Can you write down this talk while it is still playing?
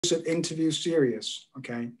interview series,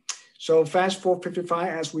 okay? So Fast 455,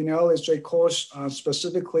 as we know, is a course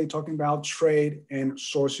specifically talking about trade and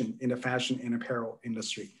sourcing in the fashion and apparel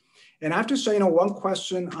industry. And I have to say, one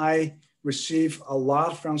question I receive a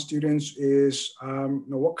lot from students is,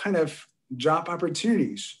 what kind of job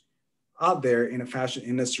opportunities out there in the fashion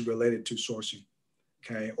industry related to sourcing,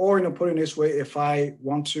 okay? Or, put it this way, if I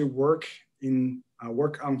want to work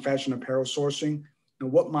on fashion apparel sourcing,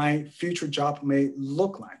 what my future job may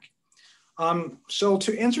look like. So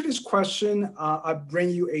to answer this question, I bring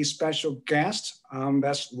you a special guest.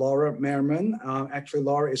 That's Lora Merryman. Actually,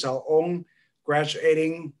 Lora is our own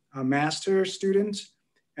graduating master student,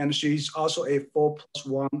 and she's also a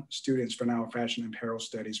 4+1 student from our Fashion and Apparel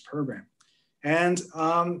Studies program. And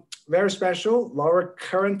very special, Lora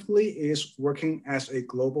currently is working as a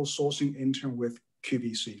global sourcing intern with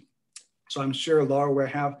QVC. So I'm sure Lora will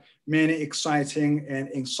have many exciting and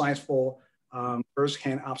insightful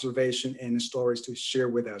firsthand observation and stories to share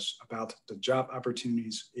with us about the job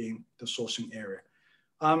opportunities in the sourcing area.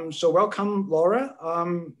 So welcome, Lora.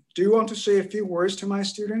 Do you want to say a few words to my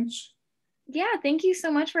students? Yeah, thank you so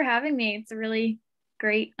much for having me. It's a really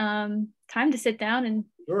great time to sit down and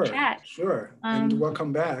chat. Sure, and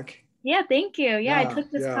welcome back. Yeah, thank you. Yeah, I took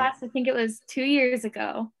this class, I think it was 2 years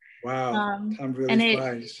ago. Wow, time really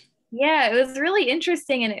flies. Yeah, it was really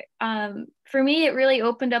interesting. And for me, it really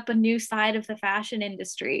opened up a new side of the fashion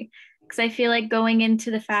industry, because I feel like going into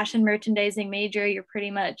the fashion merchandising major, you're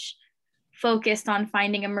pretty much focused on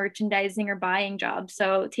finding a merchandising or buying job.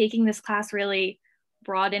 So taking this class really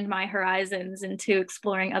broadened my horizons into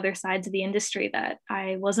exploring other sides of the industry that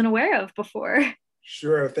I wasn't aware of before.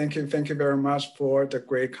 Sure, thank you very much for the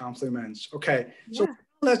great compliments. Okay, so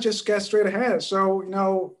let's just get straight ahead. So,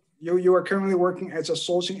 you are currently working as a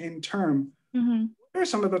sourcing intern. Mm-hmm. What are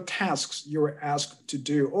some of the tasks you were asked to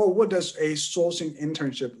do, or what does a sourcing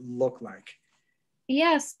internship look like?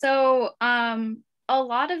 Yeah, so a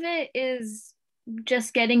lot of it is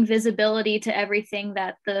just getting visibility to everything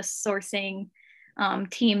that the sourcing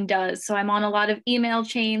team does. So I'm on a lot of email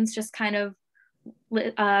chains, just kind of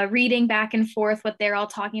reading back and forth what they're all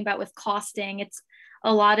talking about with costing. It's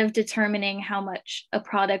a lot of determining how much a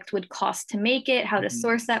product would cost to make it, how to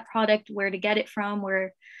source that product, where to get it from,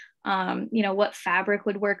 where, what fabric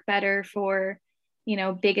would work better for,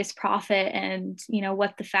 biggest profit, and,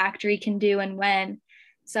 what the factory can do and when.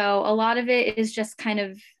 So a lot of it is just kind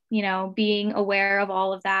of, being aware of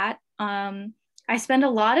all of that. I spend a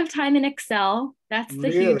lot of time in Excel. That's the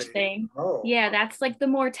huge thing. Oh. Yeah, that's like the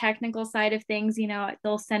more technical side of things.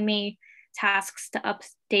 They'll send me tasks to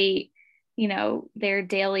update, their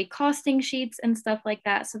daily costing sheets and stuff like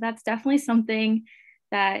that. So that's definitely something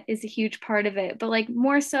that is a huge part of it. But like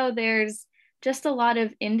more so, there's just a lot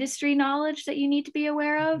of industry knowledge that you need to be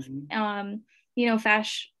aware of.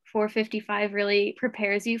 Fash 455 really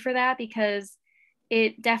prepares you for that, because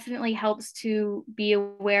it definitely helps to be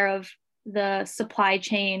aware of the supply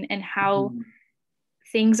chain and how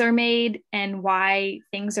things are made and why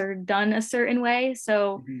things are done a certain way.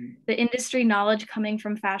 So the industry knowledge coming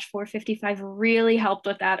from Fash 455 really helped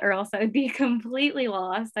with that, or else I would be completely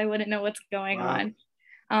lost. I wouldn't know what's going on.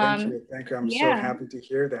 Thank you. I'm so happy to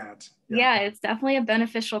hear that. Yeah, it's definitely a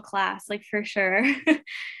beneficial class, like for sure.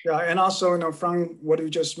 Yeah, and also, from what you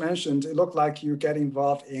just mentioned, it looked like you get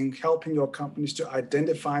involved in helping your companies to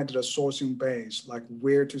identify the sourcing base, like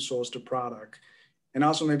where to source the product. And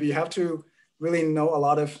also maybe you have to really know a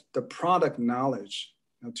lot of the product knowledge,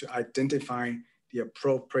 to identify the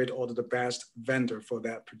appropriate or the best vendor for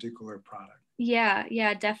that particular product.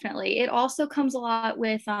 Yeah, definitely. It also comes a lot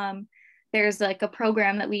with, there's like a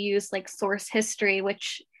program that we use, like Source History,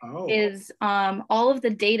 which is all of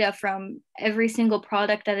the data from every single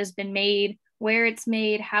product that has been made, where it's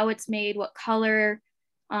made, how it's made, what color,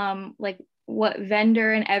 like what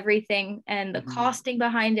vendor and everything, and the costing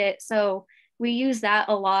behind it. So we use that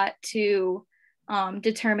a lot to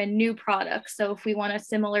determine new products. So if we want a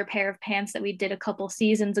similar pair of pants that we did a couple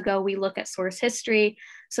seasons ago, we look at Source History.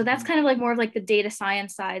 So that's kind of like more of like the data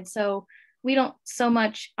science side. So we don't so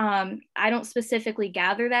much, I don't specifically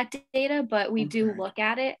gather that data, but we do look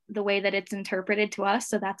at it the way that it's interpreted to us.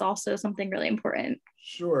 So that's also something really important.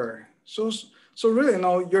 Sure. So really,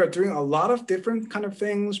 you're doing a lot of different kind of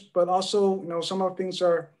things, but also, some of the things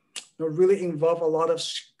are, really involve a lot of,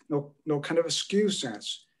 kind of skill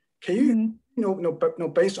sets. Can you,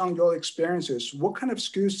 based on your experiences, what kind of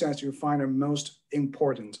skill sets you find are most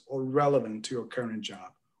important or relevant to your current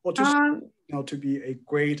job, or to, to be a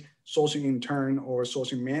great sourcing intern or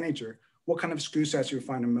sourcing manager? What kind of skill sets you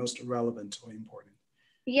find are most relevant or important?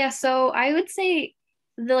 Yeah, so I would say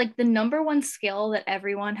the number one skill that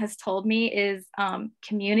everyone has told me is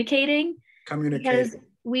communicating. Because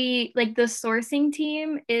we like the sourcing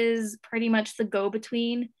team is pretty much the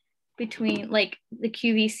go-between between like the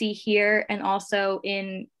QVC here and also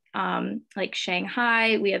in like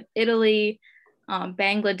Shanghai. We have Italy,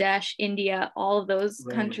 Bangladesh, India, all of those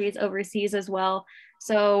countries overseas as well.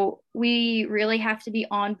 So we really have to be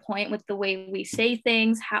on point with the way we say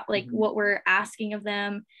things, how like what we're asking of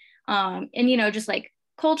them, and you know, just like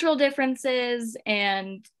cultural differences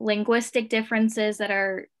and linguistic differences that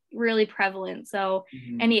are really prevalent. So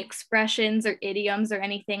any expressions or idioms or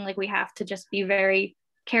anything, like we have to just be very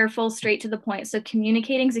careful, straight to the point. So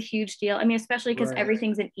communicating is a huge deal. I mean, especially because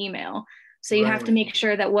everything's an email. So you have to make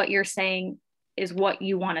sure that what you're saying is what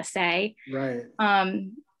you want to say.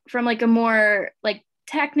 From like a more like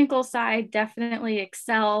technical side, definitely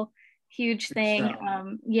Excel, huge thing.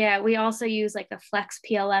 Yeah, we also use like a Flex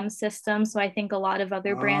PLM system. So I think a lot of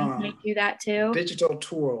other brands might do that too. Digital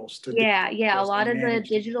tools. Yeah, a lot of the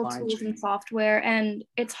digital tools and software. And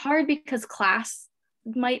it's hard because class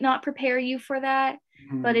might not prepare you for that,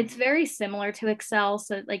 but it's very similar to Excel.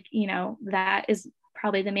 So like, you know, that is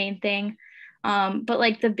probably the main thing. But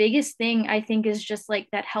like the biggest thing I think is just like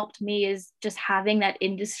that helped me is just having that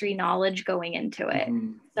industry knowledge going into it.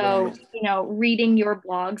 So, you know, reading your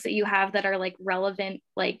blogs that you have that are like relevant,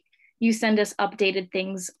 like you send us updated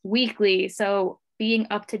things weekly. So being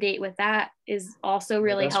up to date with that is also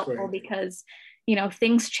really helpful because, you know,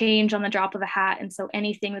 things change on the drop of a hat. And so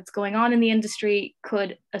anything that's going on in the industry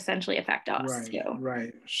could essentially affect us too.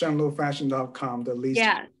 Shanluofashion.com, the least.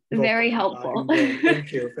 Yeah. Very helpful.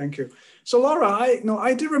 Thank you. So Laura,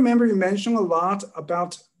 I did remember you mentioned a lot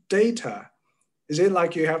about data. Is it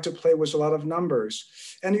like you have to play with a lot of numbers?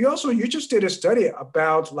 And you just did a study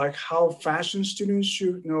about like how fashion students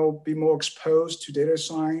should, you know, be more exposed to data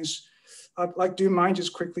science. Like, do you mind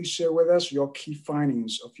just quickly share with us your key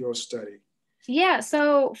findings of your study? Yeah,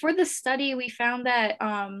 so for the study, we found that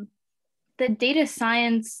the data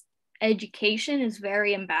science education is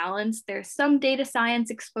very imbalanced. There's some data science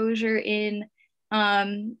exposure in,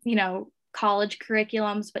 you know, college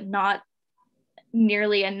curriculums, but not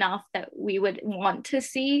nearly enough that we would want to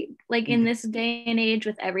see, like in this day and age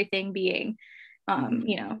with everything being,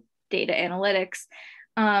 you know, data analytics.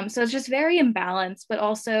 So it's just very imbalanced, but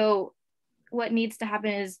also what needs to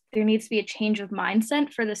happen is there needs to be a change of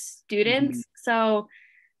mindset for the students. So,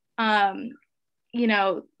 you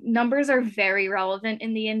know, numbers are very relevant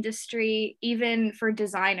in the industry. Even for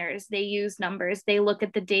designers, they use numbers. They look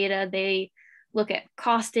at the data, they look at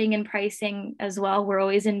costing and pricing as well. We're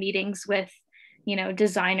always in meetings with, you know,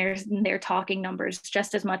 designers, and they're talking numbers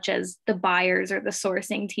just as much as the buyers or the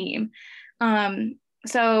sourcing team.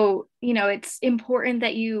 So, you know, it's important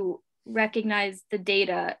that you recognize the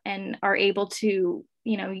data and are able to,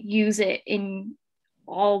 you know, use it in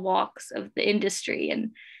all walks of the industry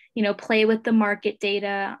and, you know, play with the market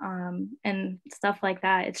data and stuff like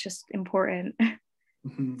that. It's just important.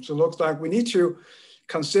 So it looks like we need to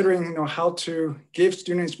considering, you know, how to give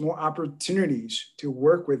students more opportunities to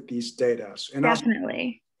work with these data. And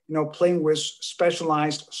definitely. Also, you know, playing with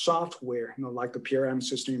specialized software, you know, like the PRM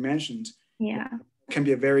system you mentioned. Yeah. Can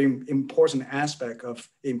be a very important aspect of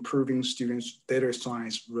improving students' data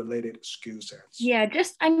science related skill sets. Yeah,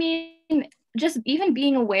 just even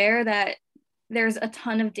being aware that there's a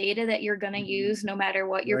ton of data that you're going to use no matter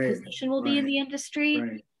what your position will be in the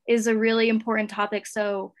industry is a really important topic.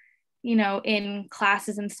 So, you know, in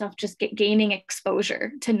classes and stuff, just gaining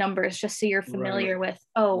exposure to numbers just so you're familiar with,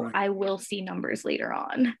 I will see numbers later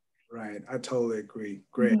on. Right, I totally agree.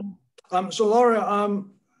 Great. So Laura,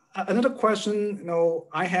 another question, you know,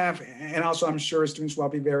 I have, and also I'm sure students will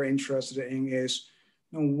be very interested in is,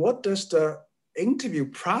 you know, what does the interview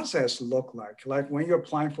process look like? Like when you're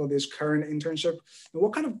applying for this current internship,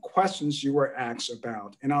 what kind of questions you were asked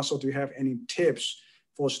about? And also, do you have any tips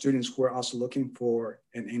for students who are also looking for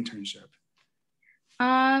an internship?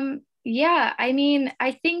 Yeah, I mean,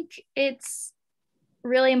 I think it's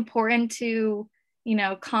really important to, you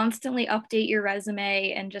know, constantly update your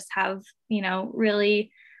resume and just have, you know,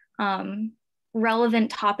 really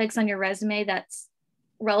relevant topics on your resume that's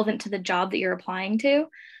relevant to the job that you're applying to.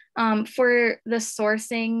 For the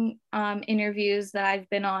sourcing interviews that I've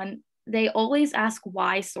been on, they always ask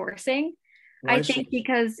why sourcing. I think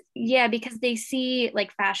because they see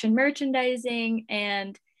like fashion merchandising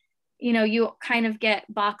and, you know, you kind of get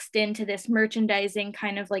boxed into this merchandising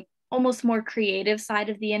kind of like almost more creative side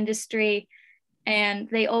of the industry. And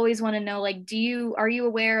they always want to know, like, are you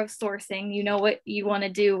aware of sourcing? You know what you want to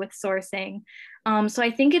do with sourcing. So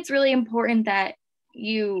I think it's really important that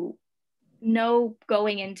you know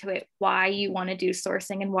going into it why you want to do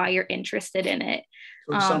sourcing and why you're interested in it.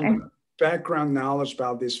 So some background knowledge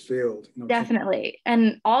about this field. Definitely.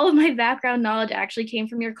 And all of my background knowledge actually came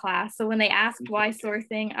from your class. So when they asked why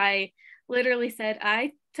sourcing, I literally said,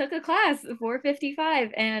 I took a class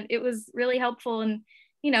 455 and it was really helpful. And,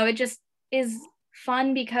 it just is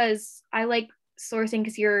fun because I like sourcing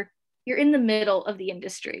because you're in the middle of the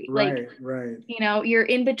industry. Right. You're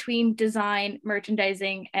in between design,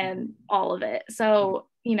 merchandising, and all of it. So,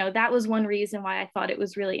 that was one reason why I thought it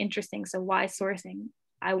was really interesting. So why sourcing?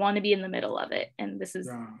 I want to be in the middle of it. And this is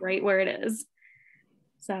right where it is.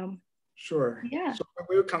 So. Sure. Yeah. So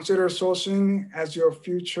we'll consider sourcing as your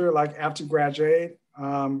future, like after graduate,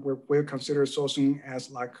 we'll consider sourcing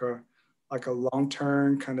as like a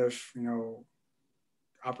long-term kind of,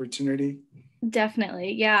 opportunity.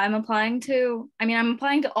 Definitely. Yeah. I'm applying to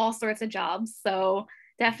all sorts of jobs. So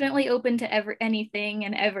definitely open to anything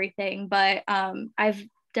and everything. But I've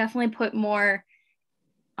definitely put more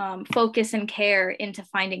focus and care into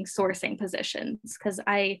finding sourcing positions because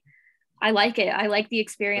I like it. I like the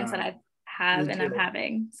experience that I have and I'm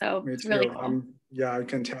having. So it's really cool. I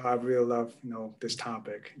can tell I really love, this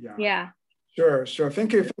topic. Yeah. Sure.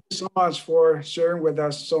 Thank you so much for sharing with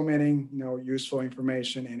us so many, useful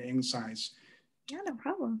information and insights. Yeah, no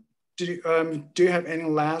problem. Do you have any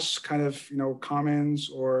last kind of, comments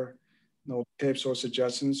or, tips or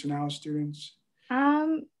suggestions to our students?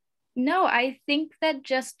 No, I think that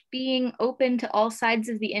just being open to all sides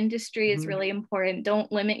of the industry is really important.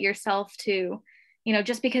 Don't limit yourself to,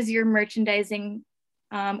 just because you're merchandising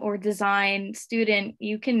or design student,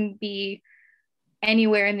 you can be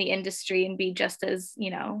anywhere in the industry and be just as,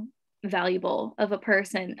 valuable of a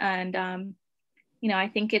person. And, I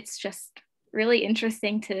think it's just really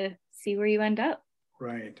interesting to see where you end up.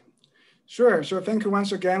 Right. Sure. Thank you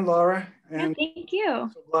once again, Laura. And thank you.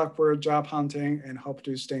 Good luck for job hunting and hope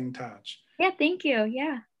to stay in touch. Yeah, thank you.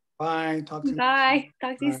 Yeah. Bye. Bye.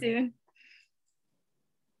 Talk to you soon.